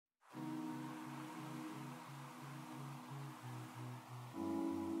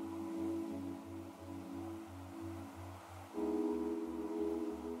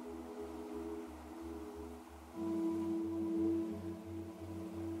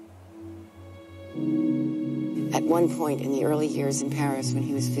At one point in the early years in Paris, when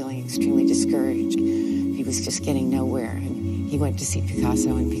he was feeling extremely discouraged, he was just getting nowhere. And he went to see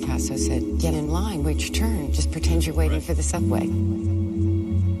Picasso, and Picasso said, "Get in line, wait your turn. Just pretend you're waiting for the subway."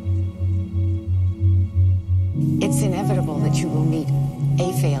 It's inevitable that you will meet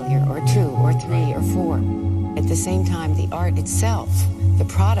a failure, or two, or three, or four. At the same time, the art itself, the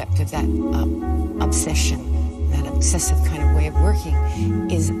product of that obsession, that obsessive kind of way of working,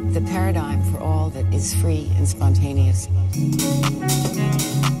 is the paradigm for all that is free and spontaneous.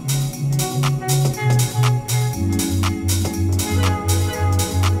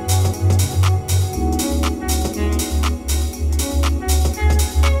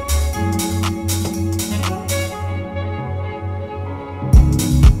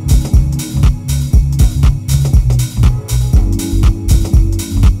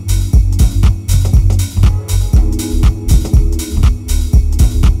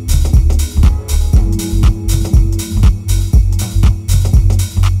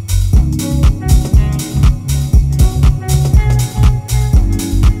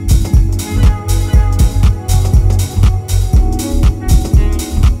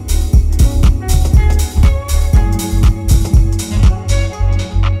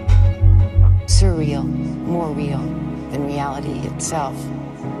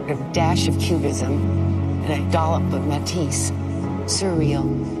 Dash of cubism and a dollop of Matisse. Surreal,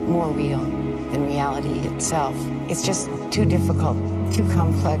 more real than reality itself. It's just too difficult, too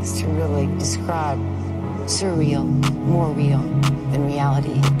complex to really describe. Surreal, more real than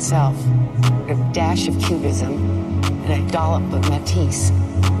reality itself. A dash of cubism and a dollop of Matisse.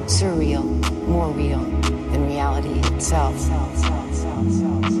 Surreal, more real than reality itself.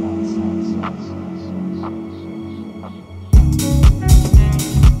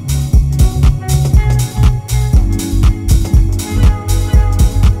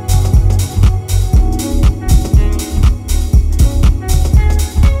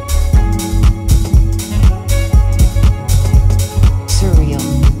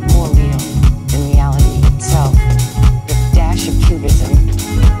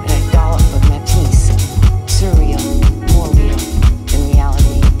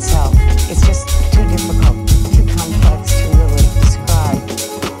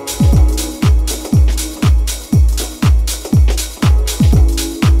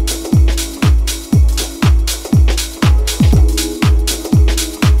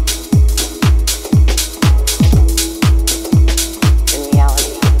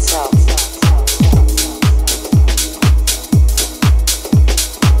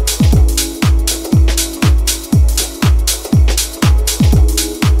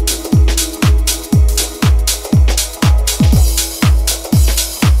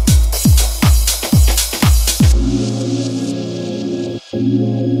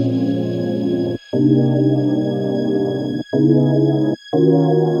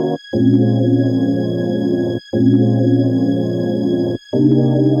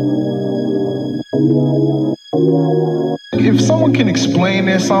 If someone can explain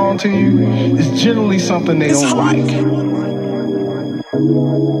their song to you, it's generally something they don't like.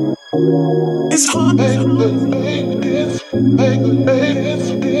 It's hard.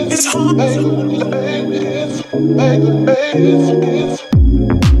 It's hard.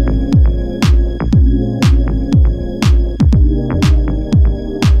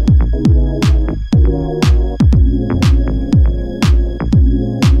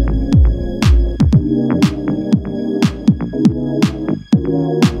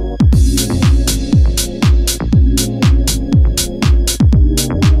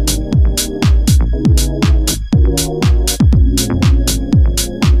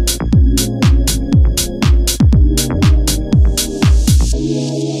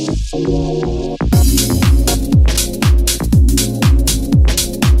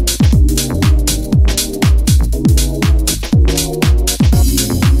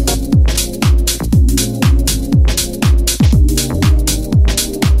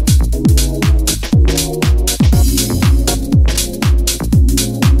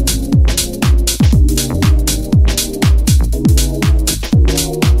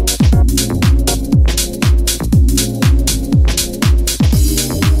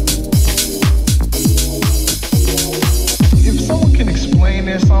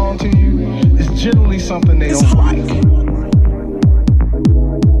 Something they don't like.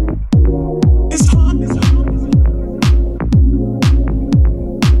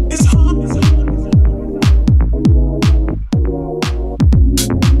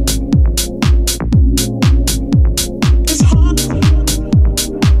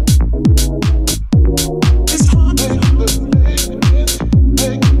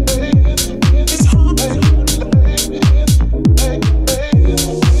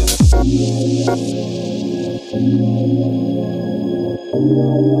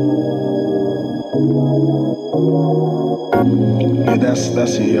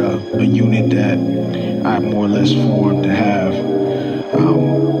 that's a unit that I more or less formed to have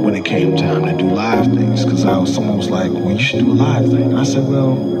when it came time to do live things. Because someone was like, well, you should do a live thing. And I said,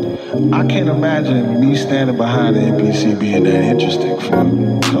 well, I can't imagine me standing behind the NPC being that interesting for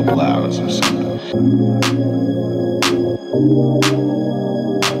a couple hours or something.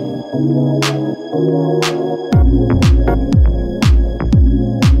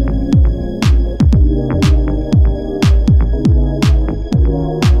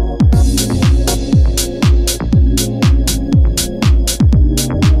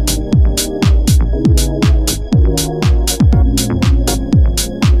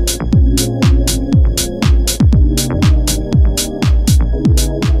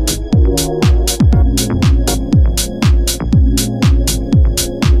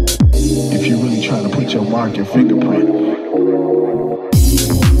 Your fingerprint.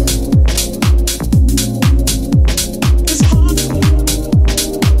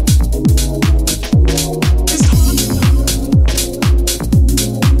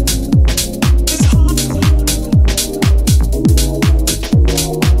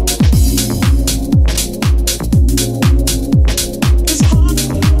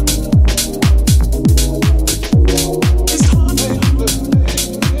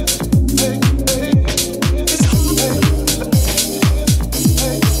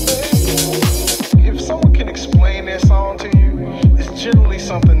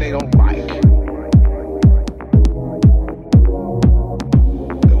 Something they don't like.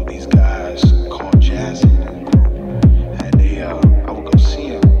 There were these guys called Jazzy and they, I would go see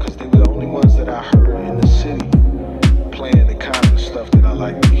them because they were the only ones that I heard in the city playing the kind of stuff that I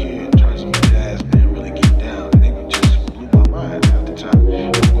like to hear in terms of jazz, man, really get down. And they just blew my mind at the time. They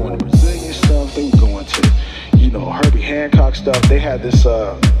were going to Brazilian stuff. They were going to, Herbie Hancock stuff. They had this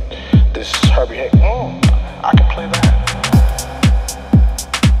Herbie Hancock. Oh, I can play that.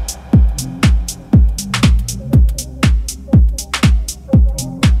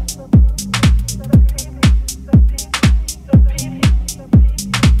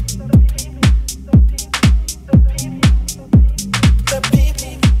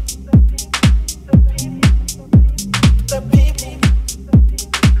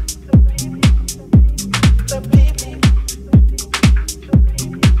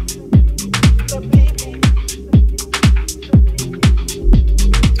 The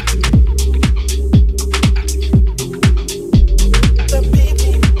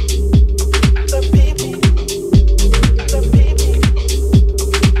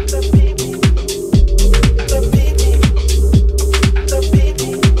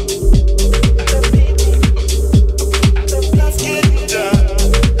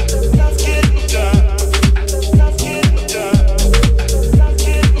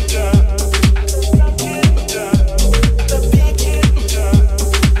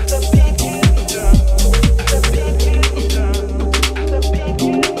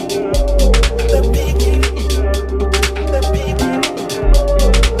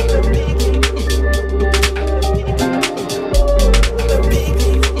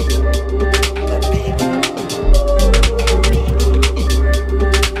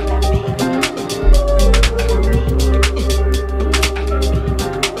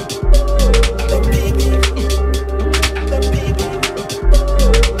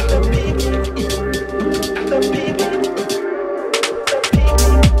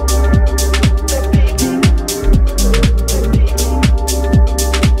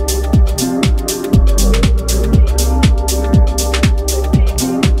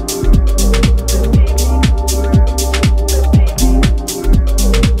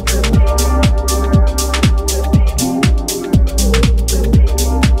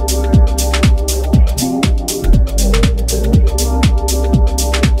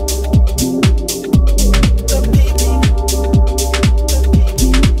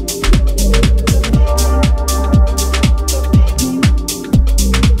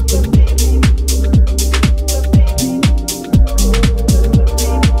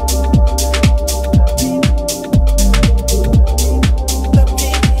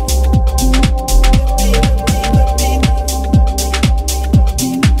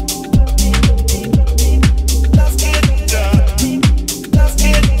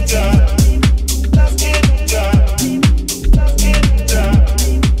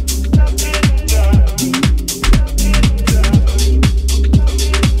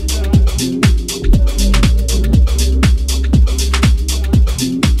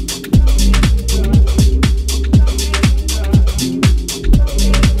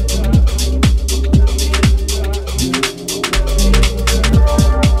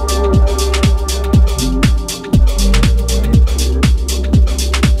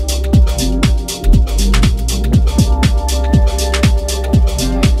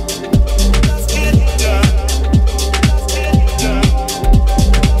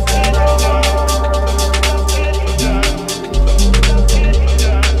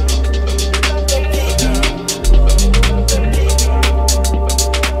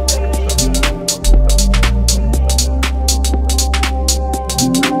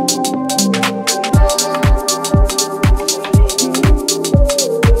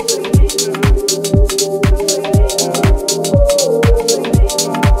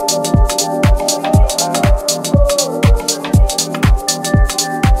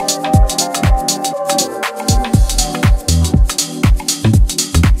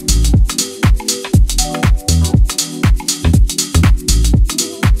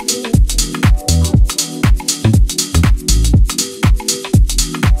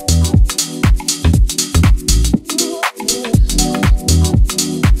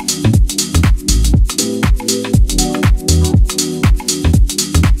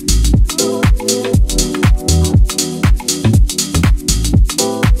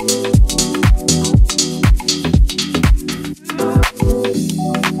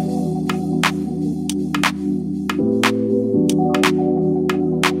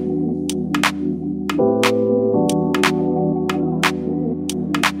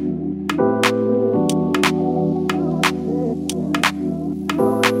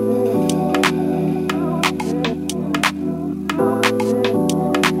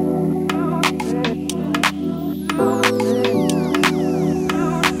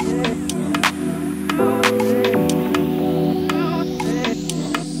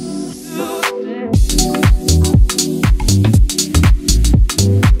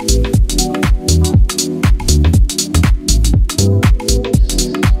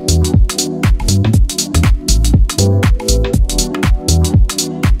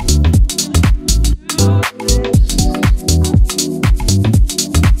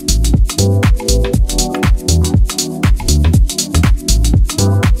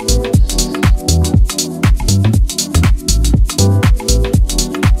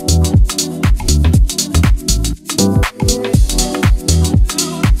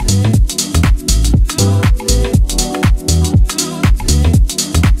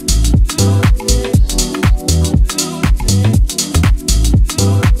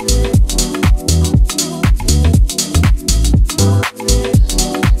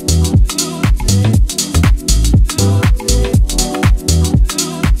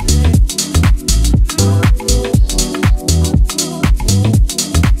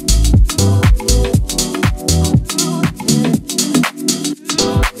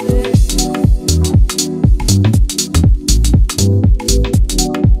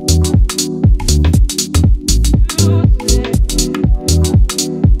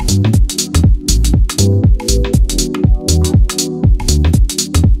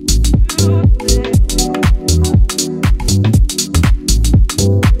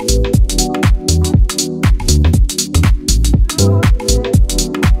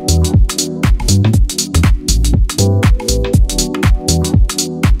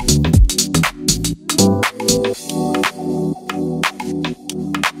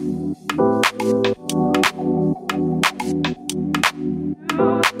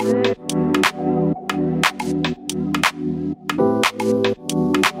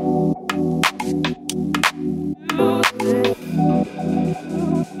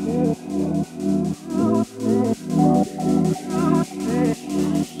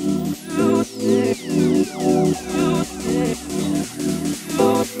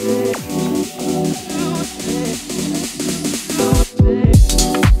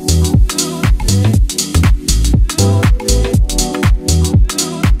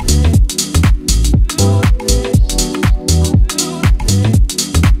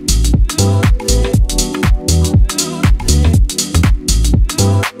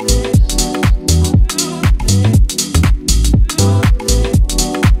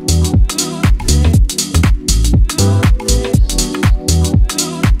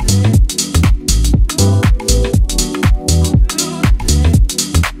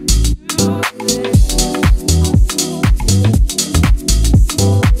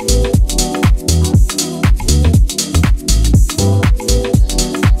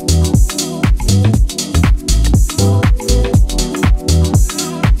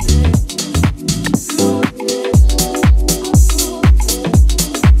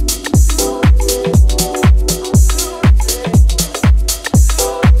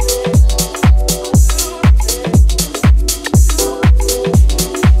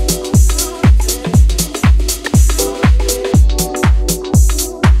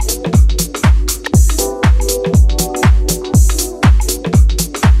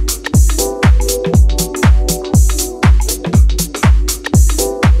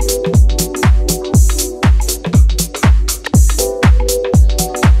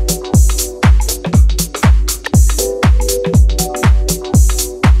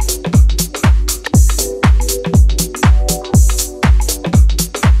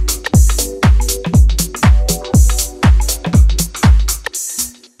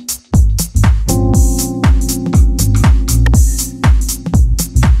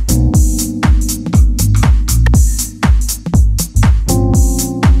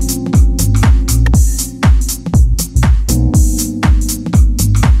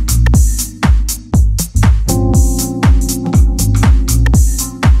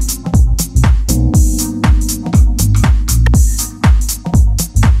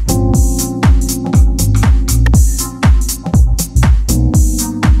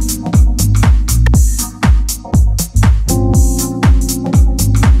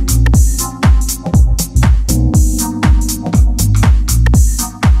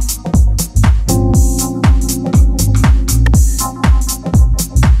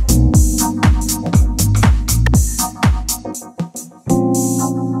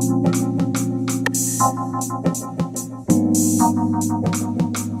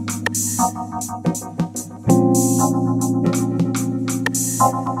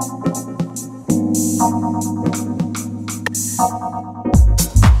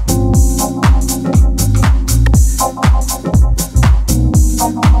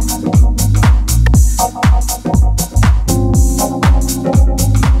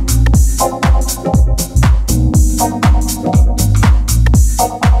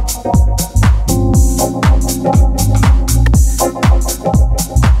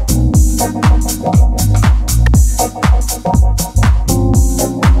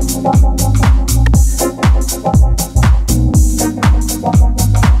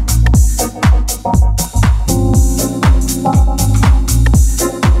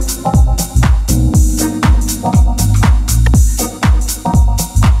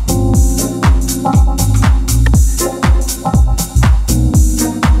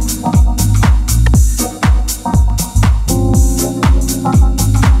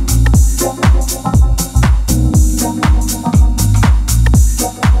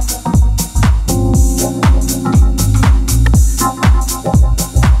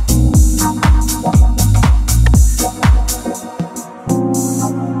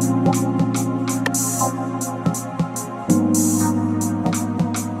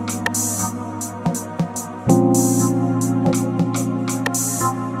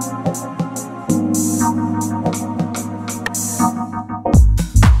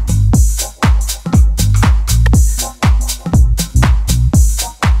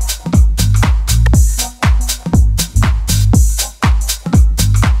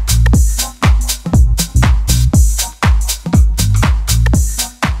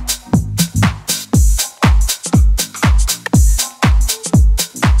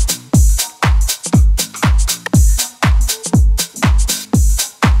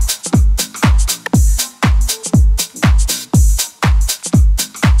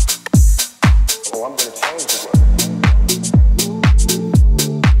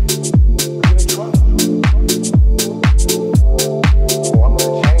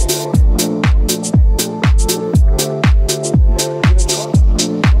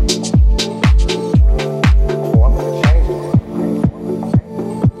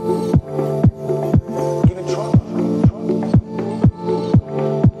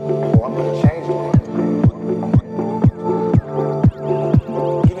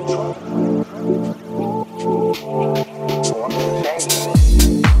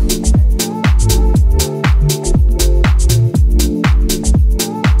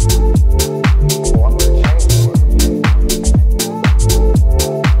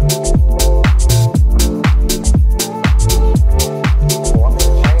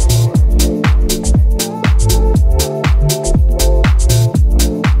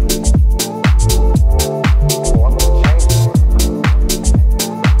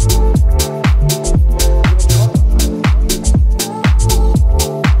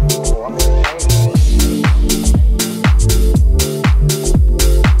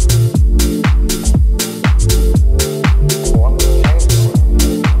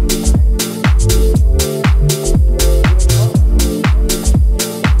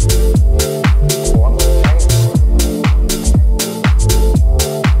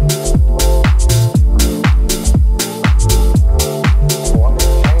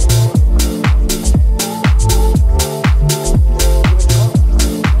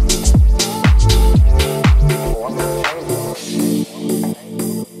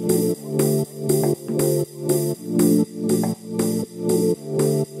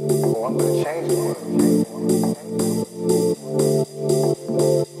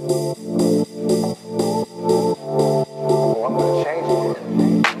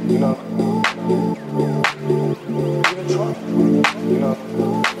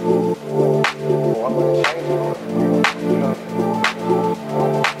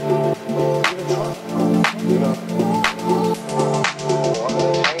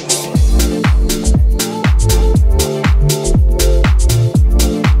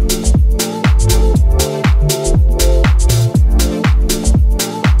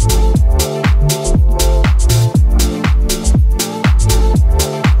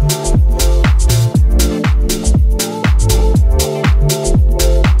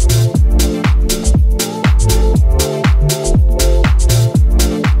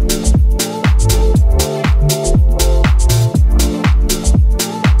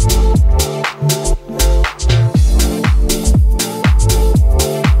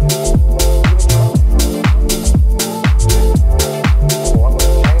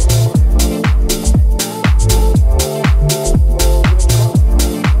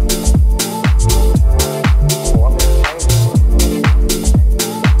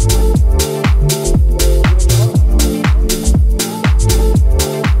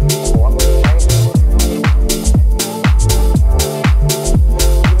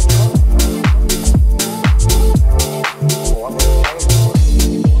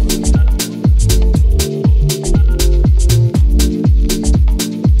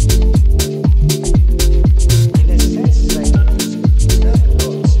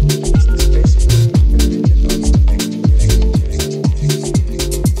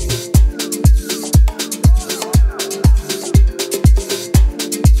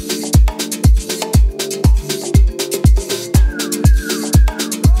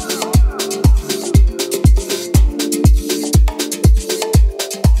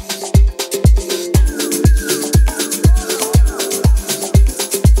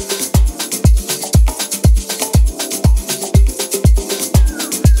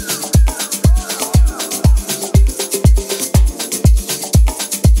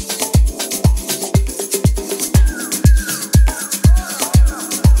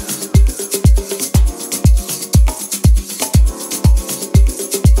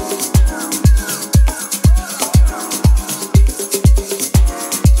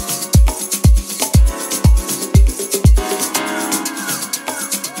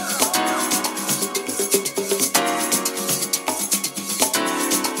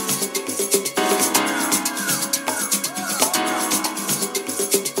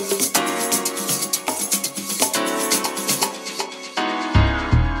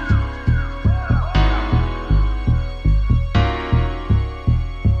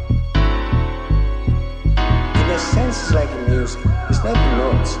music. It's not the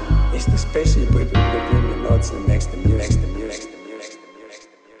notes, it's the spaceship between the notes that makes the music.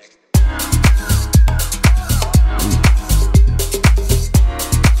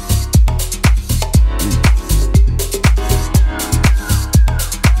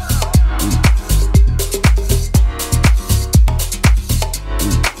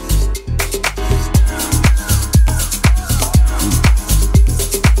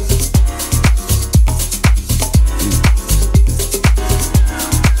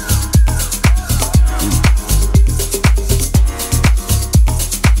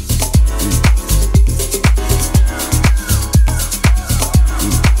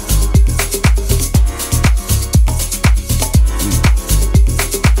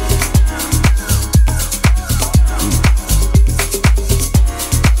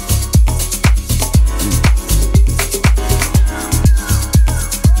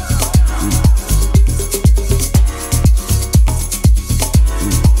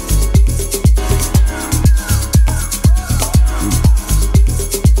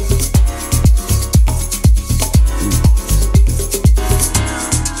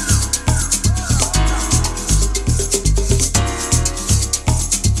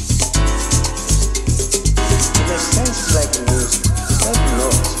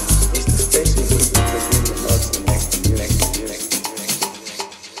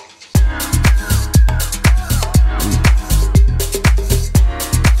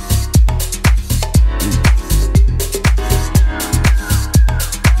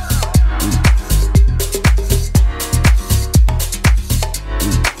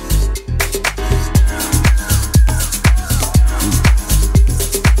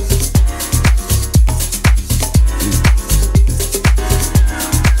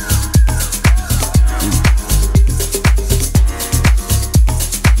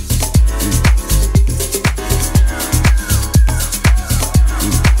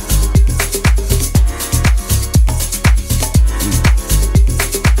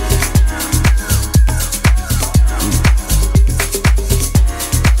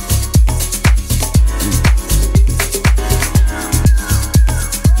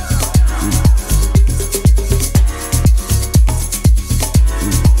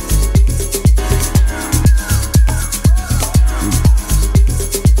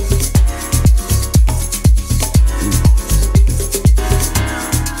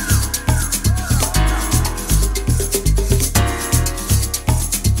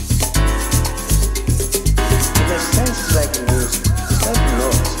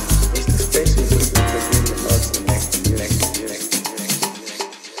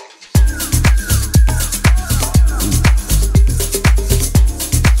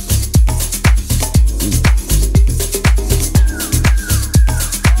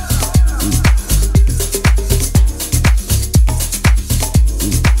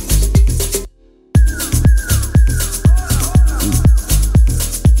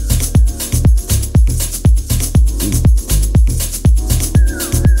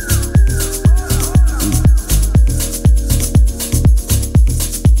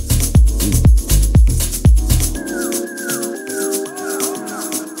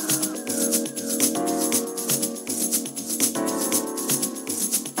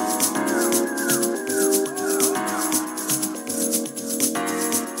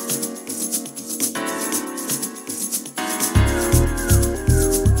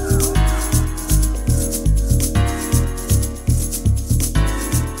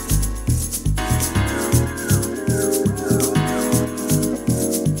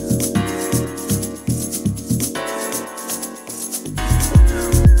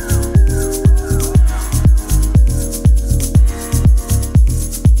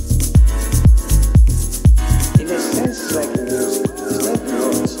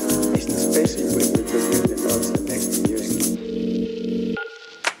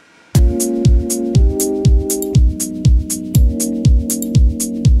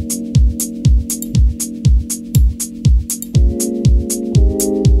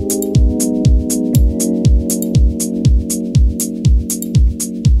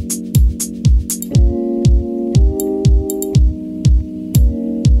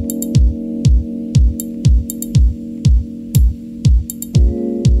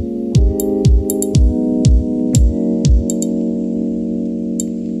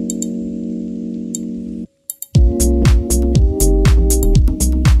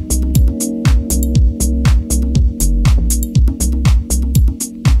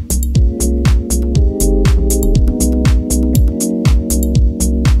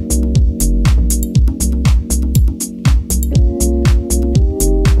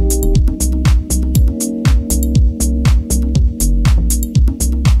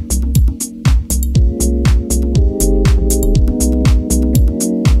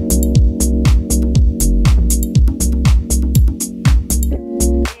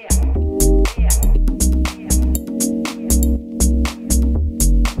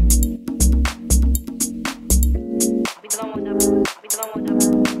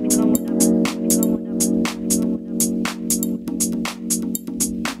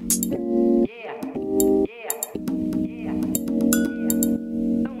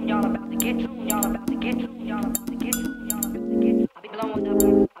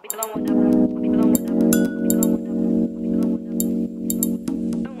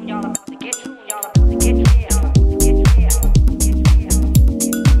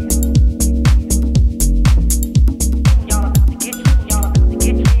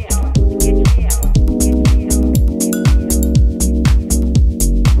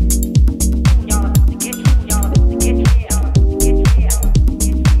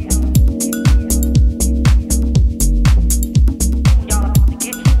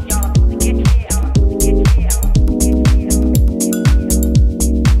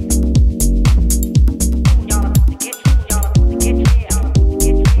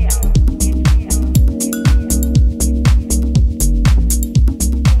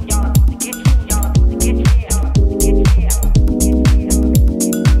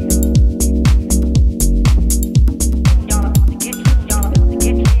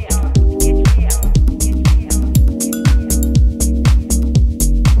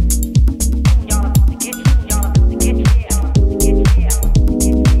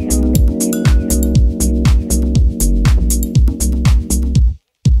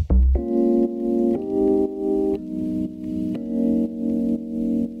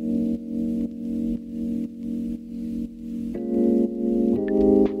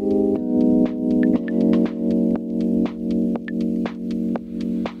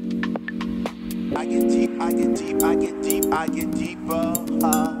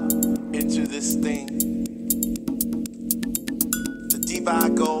 deeper I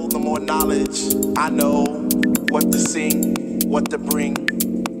go, the more knowledge I know. What to sing, what to bring.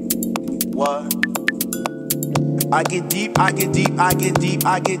 What? I get deep, I get deep, I get deep,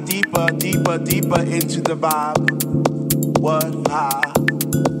 I get deeper, deeper, deeper into the vibe. What?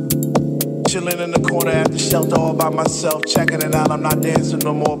 Chilling in the corner at the shelter all by myself, checking it out. I'm not dancing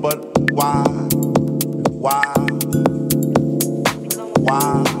no more, but why? Why?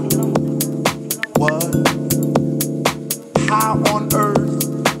 Why? What? How on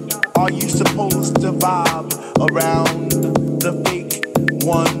earth are you supposed to vibe around the fake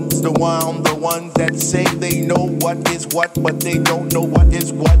ones, the ones that say they know what is what, but they don't know what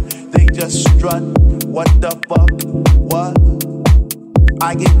is what. They just strut. What the fuck? What?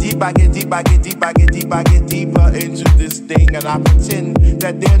 I get deep, I get deep, I get deep, I get deep, I get deeper into this thing, and I pretend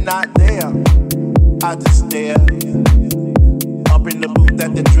that they're not there. I just stare. Up in the booth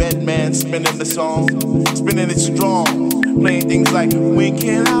at the Dread Man, spinning the song, spinning it strong, playing things like when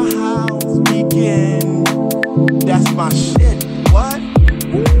can our house begin? That's my shit. What?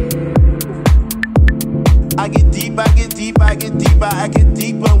 I get deep, I get deep, I get deeper, I get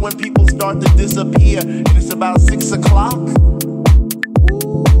deeper when people start to disappear, and it's about 6 o'clock.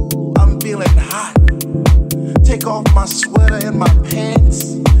 Ooh, I'm feeling hot. Take off my sweater and my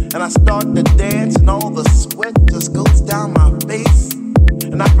pants, and I start to dance, and all the sweat just goes down my face.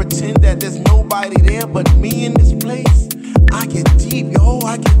 And I pretend that there's nobody there but me in this place. I get deep, yo,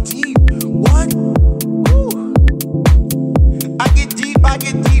 I get deep. What? Ooh. I get deep, I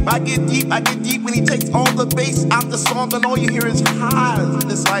get deep, I get deep, I get deep when he takes all the bass out the song and all you hear is highs.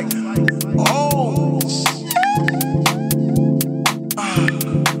 It's like, oh, shit.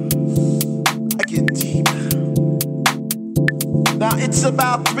 I get deep. Now it's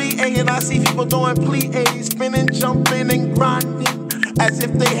about 3 a.m. and I see people doing plie, spinning, jumping, and grinding as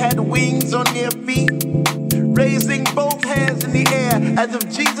if they had wings on their feet, raising both hands in the air as if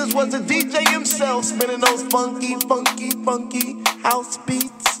Jesus was a DJ himself, spinning those funky, funky, funky house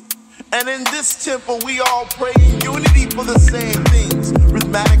beats. And in this temple we all pray in unity for the same things.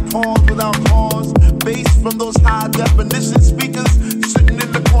 Rhythmic pause without pause, bass from those high definition speakers sitting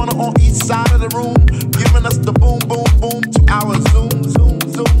in the corner on each side of the room, giving us the boom, boom, boom to our zoom, zoom,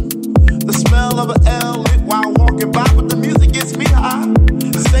 zoom. The smell of an L lit while walking by, but the music gets me high.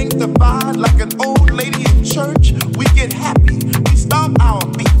 Sanctified like an old lady in church. We get happy, we stomp our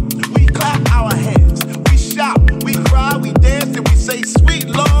feet, we clap our hands, we shout, we cry, we dance, and we say, sweet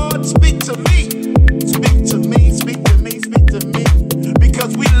Lord, speak to me. Speak to me, speak to me, speak to me.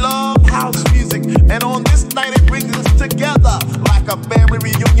 Because we love house music, and on this night it brings us together like a family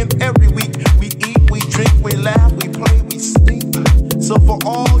reunion every week. We eat, we drink, we laugh, we play, we sing. So for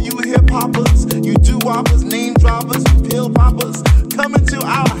all you hip-hoppers, you doo-woppers, name droppers, you pill poppers, come into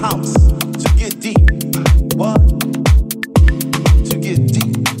our house.